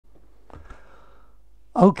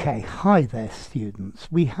Okay, hi there students.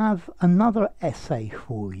 We have another essay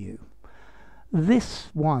for you. This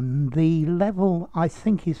one, the level I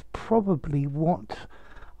think is probably what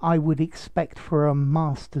I would expect for a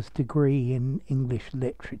master's degree in English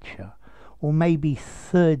literature, or maybe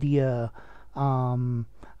third year for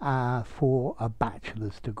a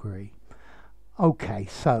bachelor's degree. Okay,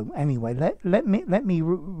 so anyway, let me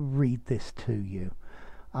read this to you.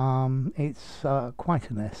 It's quite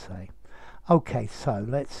an essay. Okay, so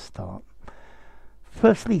let's start.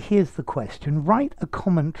 Firstly, here's the question. Write a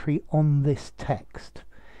commentary on this text.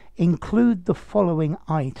 Include the following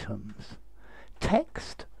items: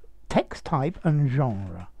 text, text type and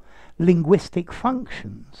genre, linguistic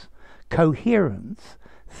functions, coherence,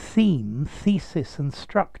 theme, thesis and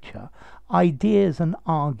structure, ideas and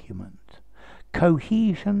argument,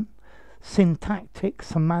 cohesion, syntactic,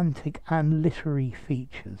 semantic and literary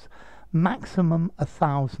features, maximum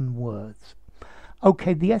 1,000 words.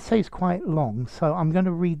 Okay, the essay is quite long, so I'm going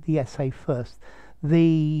to read the essay first.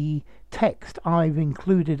 The text I've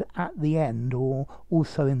included at the end or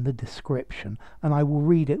also in the description, and I will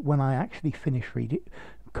read it when I actually finish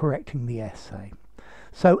correcting the essay.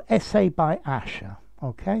 So, essay by Asha,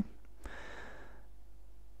 okay?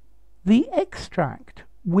 The extract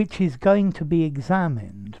which is going to be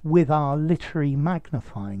examined with our literary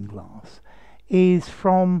magnifying glass is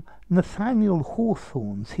from Nathaniel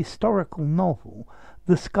Hawthorne's historical novel,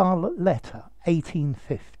 The Scarlet Letter,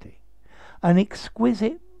 1850, an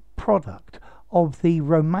exquisite product of the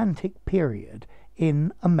Romantic period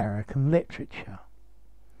in American literature.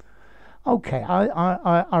 Okay,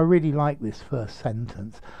 I really like this first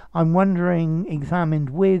sentence. I'm wondering,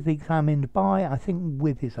 examined with, examined by. I think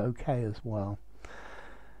with is okay as well.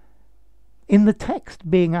 In the text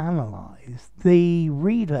being analysed, the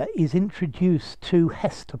reader is introduced to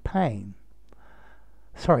Hester Prynne,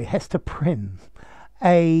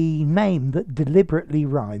 a name that deliberately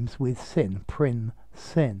rhymes with sin, Prynne,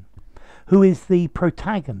 sin, who is the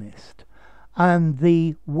protagonist and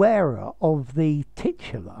the wearer of the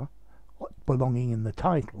titular, belonging in the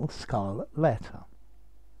title, Scarlet Letter.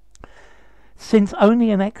 Since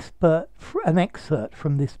only an excerpt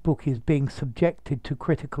from this book is being subjected to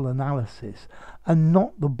critical analysis and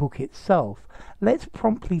not the book itself, let's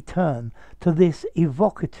promptly turn to this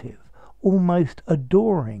evocative, almost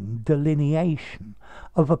adoring delineation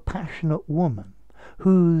of a passionate woman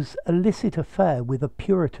whose illicit affair with a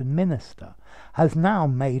Puritan minister has now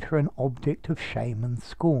made her an object of shame and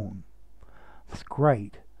scorn. That's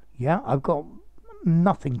great. Yeah, I've got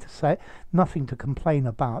nothing to say, nothing to complain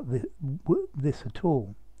about this at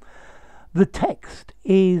all. The text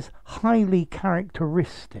is highly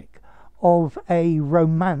characteristic of a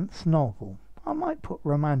romance novel. I might put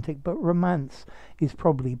romantic, but romance is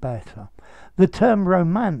probably better. The term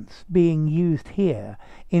romance being used here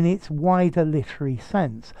in its wider literary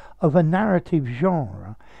sense of a narrative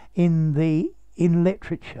genre in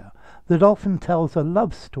literature that often tells a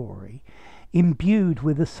love story imbued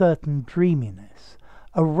with a certain dreaminess,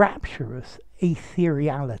 a rapturous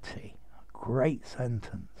ethereality. Great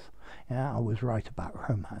sentence. Yeah, I was right about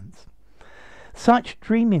romance. Such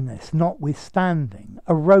dreaminess notwithstanding,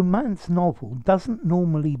 a romance novel doesn't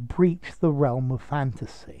normally breach the realm of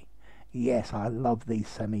fantasy. Yes, I love these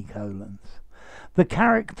semicolons. The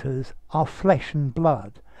characters are flesh and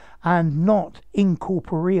blood, and not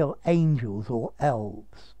incorporeal angels or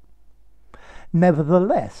elves.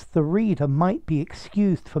 Nevertheless, the reader might be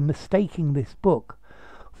excused for mistaking this book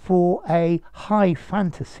for a high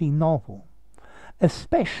fantasy novel,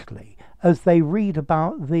 especially as they read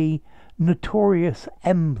about the notorious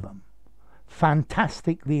emblem,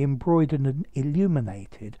 fantastically embroidered and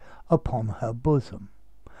illuminated upon her bosom.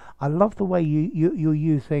 I love the way you're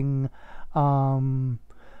using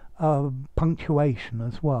punctuation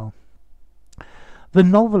as well. The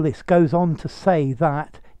novelist goes on to say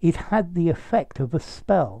that it had the effect of a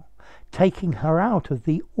spell, taking her out of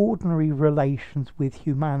the ordinary relations with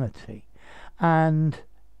humanity. And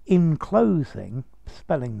in closing,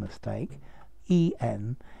 spelling mistake,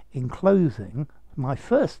 en, in closing, my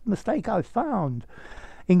first mistake I found,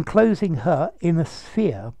 enclosing her in a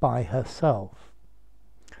sphere by herself.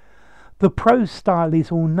 The prose style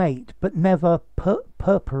is ornate, but never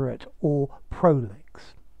purpurate or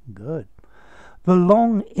prolix. Good. The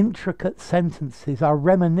long, intricate sentences are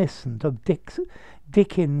reminiscent of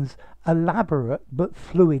Dickens' elaborate but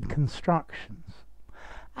fluid constructions.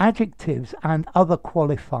 Adjectives and other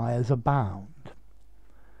qualifiers abound.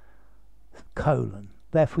 Colon.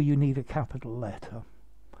 Therefore you need a capital letter.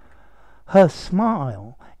 Her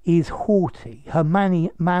smile is haughty, her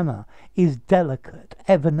manner is delicate,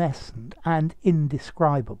 evanescent, and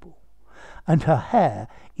indescribable. and her hair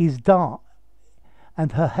is dark,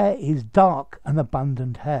 and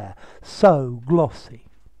abundant hair, so glossy.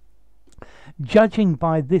 Judging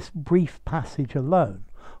by this brief passage alone,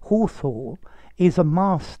 Hawthorne is a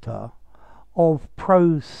master of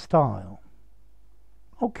prose style.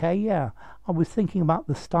 Okay, yeah, I was thinking about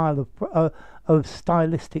the style of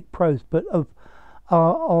stylistic prose, but of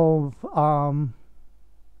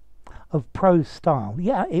prose style.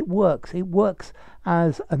 Yeah, it works. It works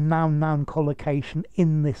as a noun-noun collocation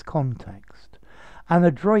in this context. An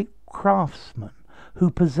adroit craftsman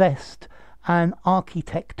who possessed an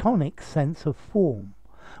architectonic sense of form,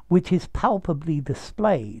 which is palpably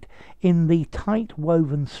displayed in the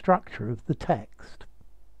tight-woven structure of the text.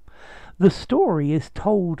 The story is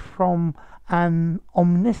told from an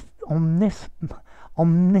omniscient,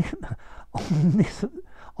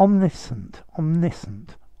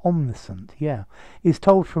 is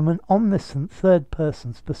told from an omniscient third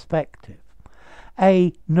person's perspective.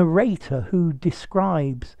 A narrator who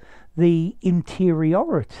describes the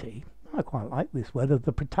interiority, I quite like this word, of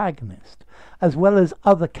the protagonist, as well as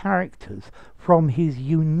other characters from his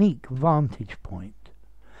unique vantage point.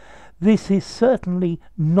 This is certainly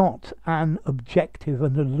not an objective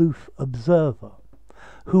and aloof observer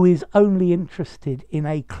who is only interested in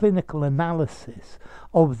a clinical analysis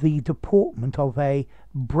of the deportment of a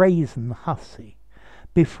brazen hussy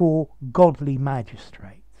before godly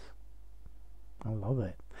magistrates. I love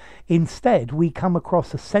it. Instead, we come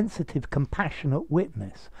across a sensitive, compassionate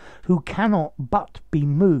witness who cannot but be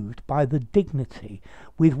moved by the dignity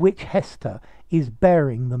with which Hester is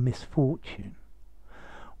bearing the misfortune.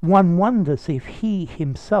 One wonders if he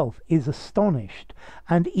himself is astonished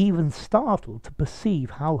and even startled to perceive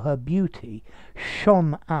how her beauty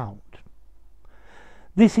shone out.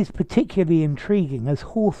 This is particularly intriguing as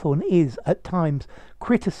Hawthorne is at times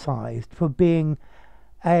criticised for being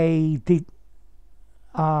a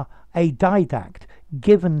didact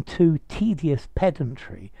given to tedious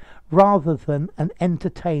pedantry rather than an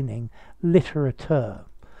entertaining litterateur.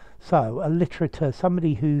 So a litterateur,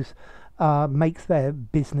 somebody who's makes their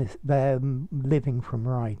living from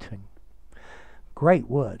writing. Great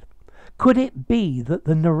word. Could it be that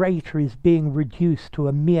the narrator is being reduced to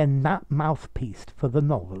a mere mouthpiece for the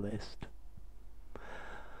novelist?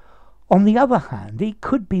 On the other hand, it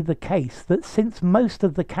could be the case that since most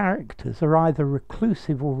of the characters are either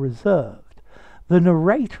reclusive or reserved, the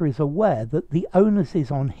narrator is aware that the onus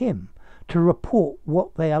is on him to report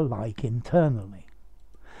what they are like internally.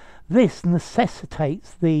 This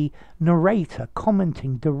necessitates the narrator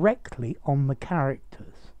commenting directly on the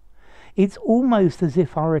characters. It's almost as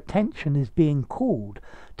if our attention is being called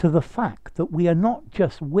to the fact that we are not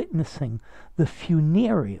just witnessing the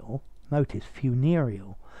funereal, notice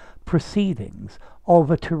funereal, proceedings of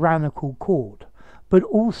a tyrannical court, but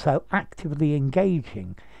also actively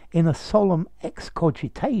engaging in a solemn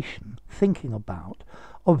excogitation, thinking about,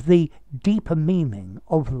 of the deeper meaning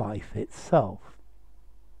of life itself.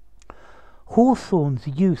 Hawthorne's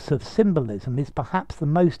use of symbolism is perhaps the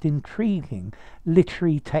most intriguing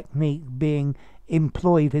literary technique being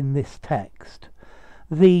employed in this text.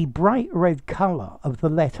 The bright red colour of the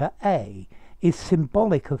letter A is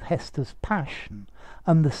symbolic of Hester's passion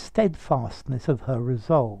and the steadfastness of her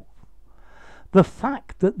resolve. The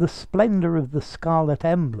fact that the splendour of the scarlet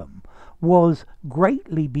emblem was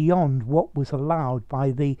greatly beyond what was allowed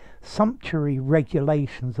by the sumptuary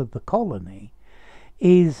regulations of the colony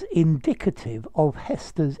is indicative of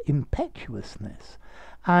Hester's impetuousness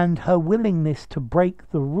and her willingness to break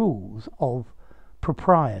the rules of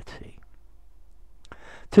propriety.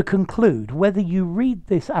 To conclude, whether you read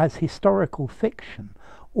this as historical fiction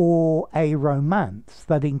or a romance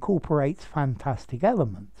that incorporates fantastic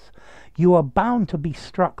elements, you are bound to be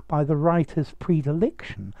struck by the writer's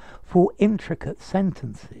predilection for intricate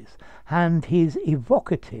sentences and his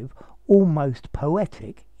evocative, almost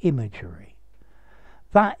poetic imagery.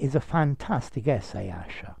 That is a fantastic essay,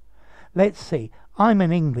 Asha. Let's see. I'm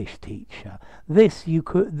an English teacher. This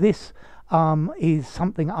is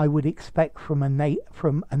something I would expect from a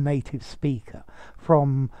native speaker,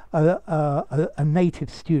 from a native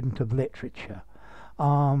student of literature.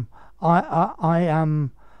 I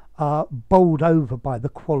am bowled over by the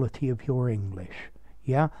quality of your English.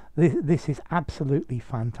 Yeah, this is absolutely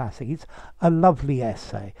fantastic. It's a lovely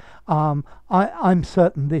essay. I'm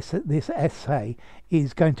certain this essay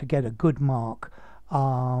is going to get a good mark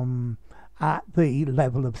at the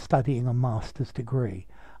level of studying a master's degree.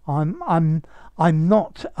 I'm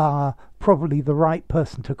not probably the right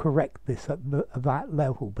person to correct this at that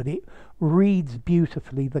level, but it reads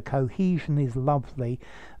beautifully. The cohesion is lovely.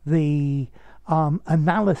 The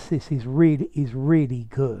Analysis is really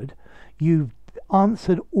good. You've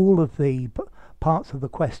answered all of the parts of the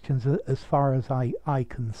questions as far as I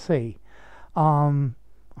can see.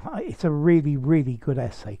 It's a really good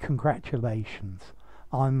essay. Congratulations.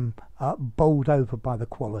 I'm bowled over by the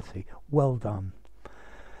quality. Well done.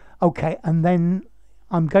 Okay, and then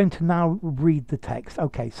I'm going to now read the text.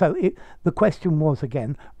 Okay, so the question was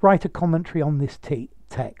again, write a commentary on this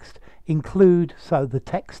text. Include, so the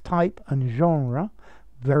text type and genre,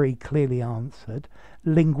 very clearly answered.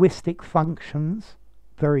 Linguistic functions,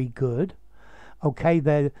 very good. Okay,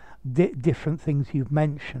 they're different things you've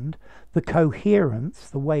mentioned. The coherence,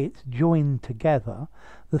 the way it's joined together.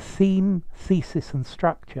 The theme, thesis and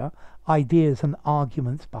structure, ideas and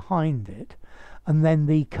arguments behind it. And then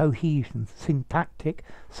the cohesion, syntactic,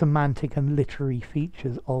 semantic and literary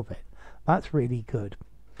features of it. That's really good.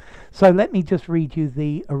 So let me just read you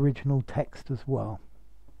the original text as well.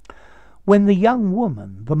 When the young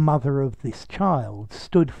woman, the mother of this child,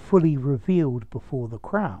 stood fully revealed before the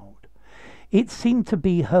crowd, it seemed to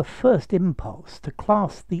be her first impulse to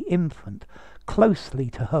clasp the infant closely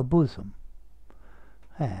to her bosom.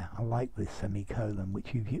 I like this semicolon,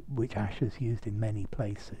 which Asha's used in many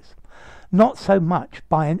places. Not so much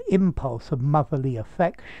by an impulse of motherly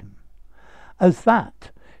affection, as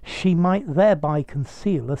that she might thereby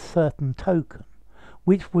conceal a certain token,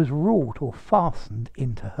 which was wrought or fastened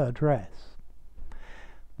into her dress.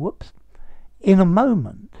 Whoops. In a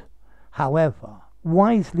moment, however,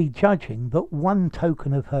 wisely judging that one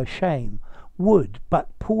token of her shame would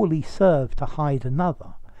but poorly serve to hide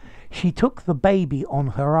another, she took the baby on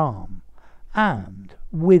her arm, and,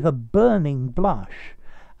 with a burning blush,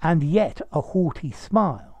 and yet a haughty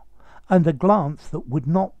smile, and a glance that would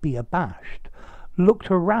not be abashed, looked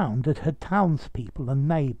around at her townspeople and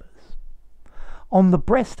neighbours. On the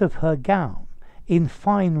breast of her gown, in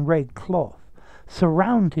fine red cloth,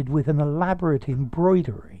 surrounded with an elaborate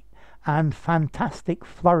embroidery and fantastic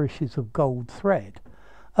flourishes of gold thread,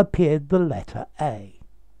 appeared the letter A.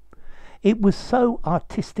 It was so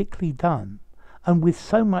artistically done, and with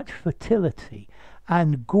so much fertility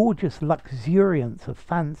and gorgeous luxuriance of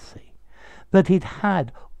fancy, that it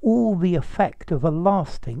had all the effect of a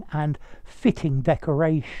lasting and fitting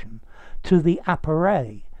decoration to the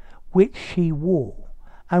apparel which she wore,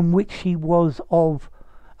 and which was of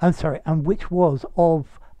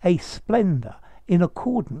a splendour in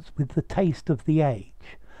accordance with the taste of the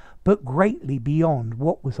age, but greatly beyond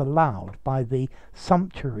what was allowed by the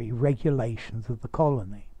sumptuary regulations of the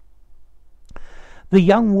colony. The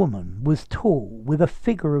young woman was tall, with a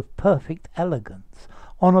figure of perfect elegance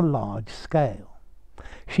on a large scale.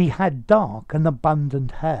 She had dark and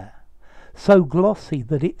abundant hair, so glossy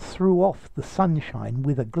that it threw off the sunshine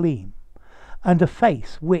with a gleam, and a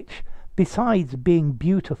face which, besides being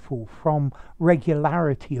beautiful from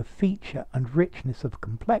regularity of feature and richness of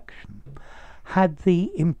complexion, had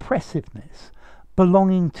the impressiveness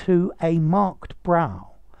belonging to a marked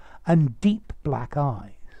brow and deep black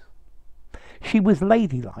eyes. She was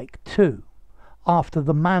ladylike, too, after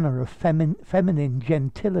the manner of feminine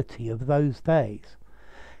gentility of those days,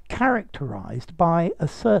 characterized by a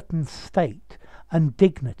certain state and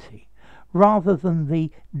dignity, rather than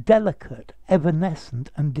the delicate,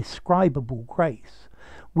 evanescent and describable grace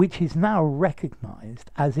which is now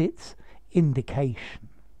recognized as its indication.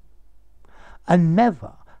 And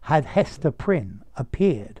never had Hester Prynne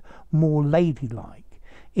appeared more ladylike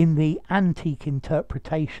in the antique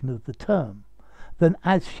interpretation of the term than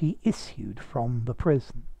as she issued from the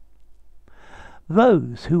prison.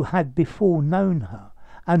 Those who had before known her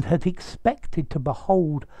and had expected to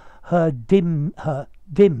behold her dimmed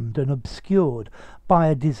and obscured by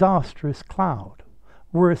a disastrous cloud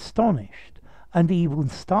were astonished and even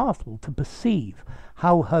startled to perceive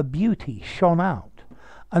how her beauty shone out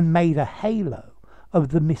and made a halo of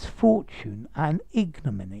the misfortune and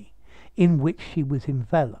ignominy in which she was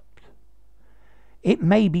enveloped. It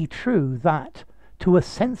may be true that, to a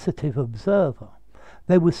sensitive observer,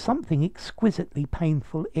 there was something exquisitely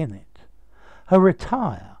painful in it. Her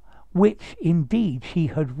attire, which indeed she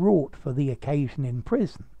had wrought for the occasion in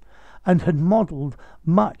prison, and had modelled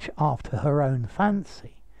much after her own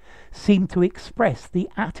fancy, seemed to express the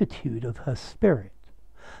attitude of her spirit,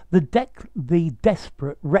 the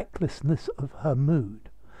desperate recklessness of her mood,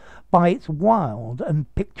 by its wild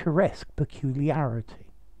and picturesque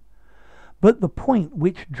peculiarity. But the point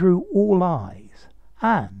which drew all eyes,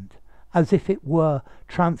 and, as if it were,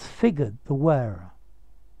 transfigured the wearer,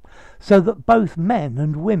 so that both men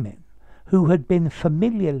and women who had been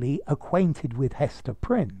familiarly acquainted with Hester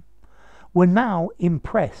Prynne were now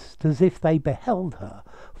impressed as if they beheld her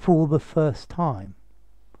for the first time.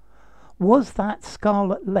 Was that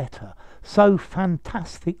scarlet letter so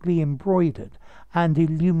fantastically embroidered and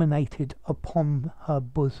illuminated upon her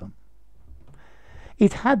bosom?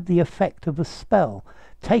 It had the effect of a spell,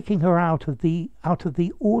 taking her out of the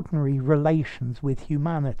ordinary relations with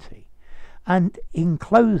humanity, and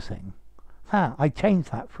enclosing, I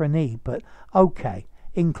changed that for an E, but okay,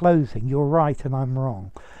 enclosing, you're right and I'm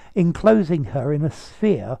wrong, enclosing her in a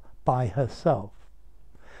sphere by herself.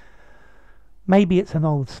 Maybe it's an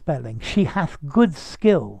old spelling. She hath good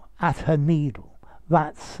skill at her needle,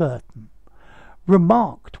 that's certain,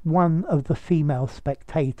 remarked one of the female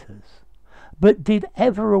spectators. But did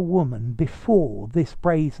ever a woman before this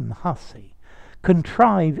brazen hussy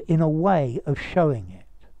contrive in a way of showing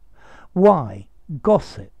it? Why,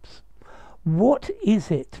 gossips, what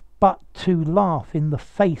is it but to laugh in the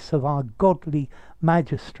face of our godly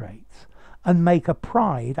magistrates, and make a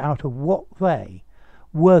pride out of what they,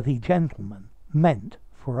 worthy gentlemen, meant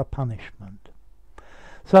for a punishment?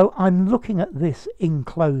 So I'm looking at this in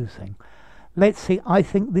closing. Let's see, I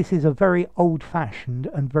think this is a very old-fashioned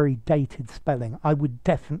and very dated spelling. I would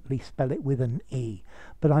definitely spell it with an E,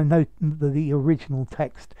 but I know that the original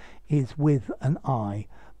text is with an I.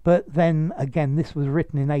 But then again, this was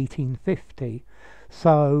written in 1850,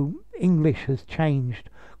 so English has changed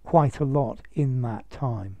quite a lot in that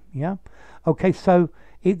time. Yeah. Okay, so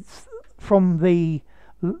it's from the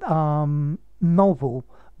novel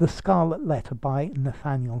The Scarlet Letter by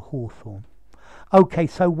Nathaniel Hawthorne. Okay,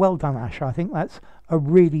 so well done, Asha. I think that's a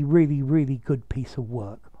really, really, really good piece of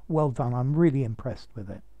work. Well done. I'm really impressed with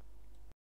it.